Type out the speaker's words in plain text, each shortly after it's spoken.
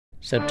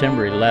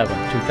September 11,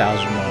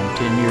 2001,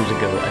 10 years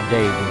ago, a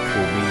day which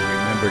will be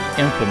remembered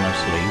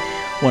infamously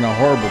when a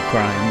horrible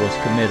crime was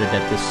committed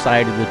at the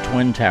site of the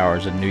Twin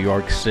Towers in New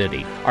York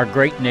City. Our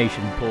great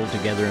nation pulled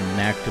together in an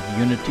act of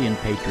unity and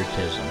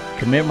patriotism.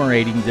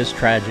 Commemorating this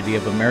tragedy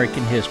of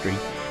American history,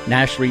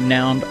 nationally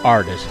renowned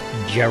artist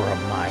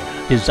Jeremiah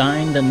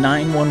designed a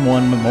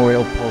 911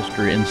 memorial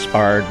poster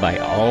inspired by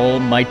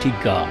Almighty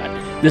God.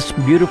 This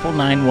beautiful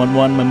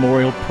 911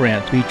 memorial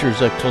print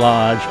features a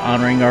collage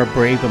honoring our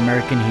brave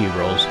American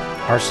heroes,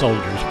 our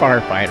soldiers,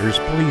 firefighters,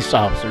 police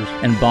officers,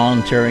 and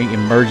voluntary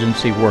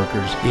emergency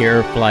workers, the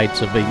air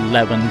flights of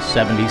 11,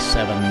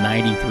 77,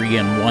 93,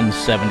 and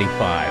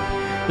 175,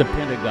 the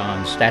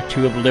Pentagon,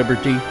 Statue of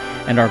Liberty,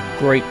 and our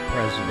great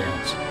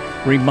presidents,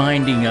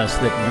 reminding us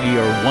that we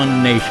are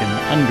one nation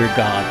under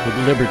God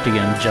with liberty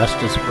and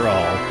justice for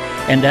all.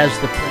 And as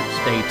the print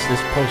states,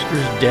 this poster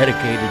is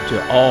dedicated to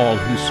all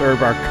who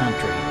serve our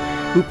country,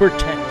 who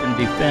protect and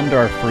defend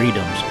our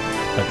freedoms,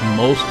 but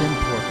most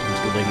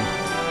importantly,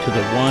 to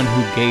the one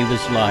who gave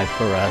his life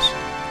for us,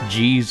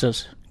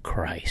 Jesus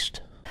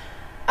Christ.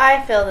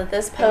 I feel that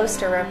this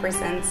poster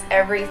represents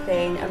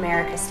everything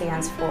America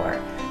stands for.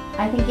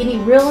 I think any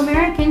real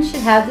American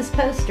should have this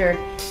poster.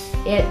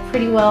 It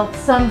pretty well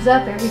sums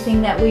up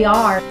everything that we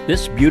are.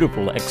 This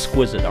beautiful,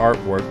 exquisite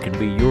artwork can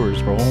be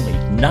yours for only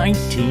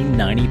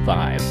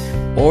 $19.95.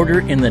 Order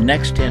in the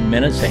next 10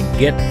 minutes and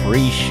get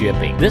free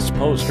shipping. This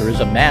poster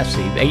is a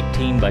massive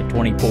 18 by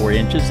 24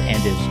 inches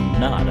and is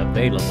not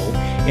available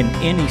in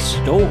any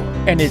store.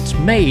 And it's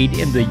made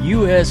in the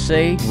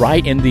USA,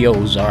 right in the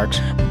Ozarks.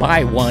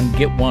 Buy one,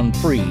 get one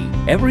free.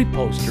 Every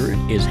poster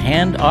is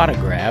hand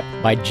autographed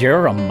by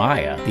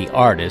Jeremiah, the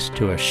artist,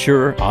 to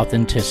assure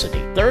authenticity.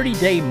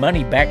 30-day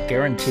money-back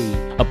guarantee.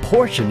 A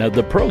portion of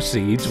the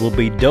proceeds will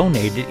be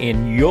donated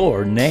in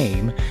your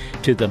name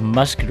to the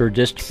Muscular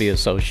Dystrophy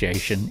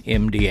Association,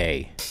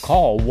 MDA.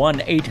 Call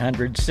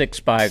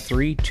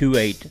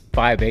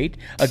 1-800-653-2858.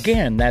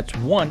 Again, that's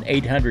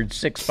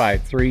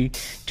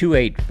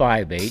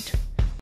 1-800-653-2858.